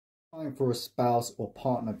applying for a spouse or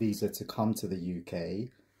partner visa to come to the UK,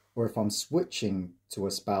 or if I'm switching to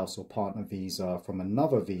a spouse or partner visa from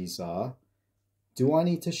another visa, do I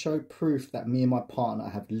need to show proof that me and my partner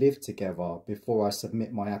have lived together before I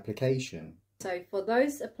submit my application? So for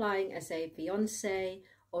those applying as a fiancé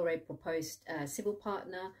or a proposed civil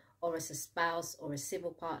partner, or as a spouse or a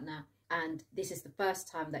civil partner, and this is the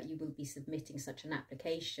first time that you will be submitting such an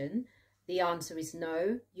application, the answer is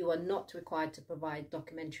no. You are not required to provide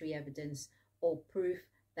documentary evidence or proof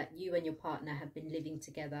that you and your partner have been living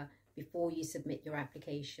together before you submit your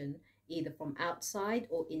application, either from outside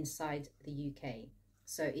or inside the UK.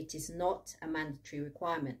 So it is not a mandatory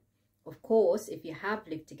requirement. Of course, if you have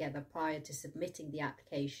lived together prior to submitting the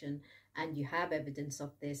application and you have evidence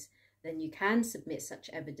of this, then you can submit such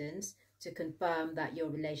evidence to confirm that your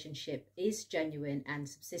relationship is genuine and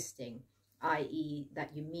subsisting, i.e. that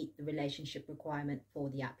you meet the relationship requirement for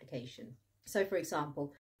the application. So for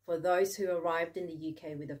example, for those who arrived in the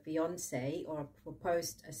UK with a fiancé or a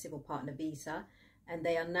proposed civil partner visa, and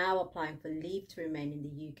they are now applying for leave to remain in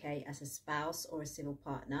the UK as a spouse or a civil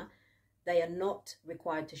partner, they are not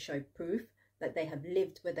required to show proof that they have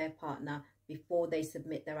lived with their partner before they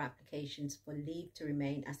submit their applications for leave to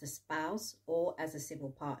remain as a spouse or as a civil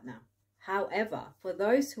partner. However, for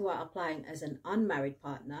those who are applying as an unmarried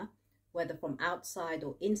partner, whether from outside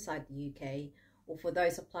or inside the UK, or for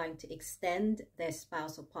those applying to extend their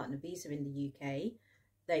spouse or partner visa in the UK,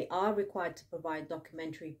 they are required to provide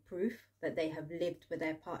documentary proof that they have lived with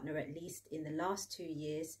their partner at least in the last 2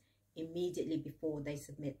 years immediately before they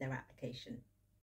submit their application.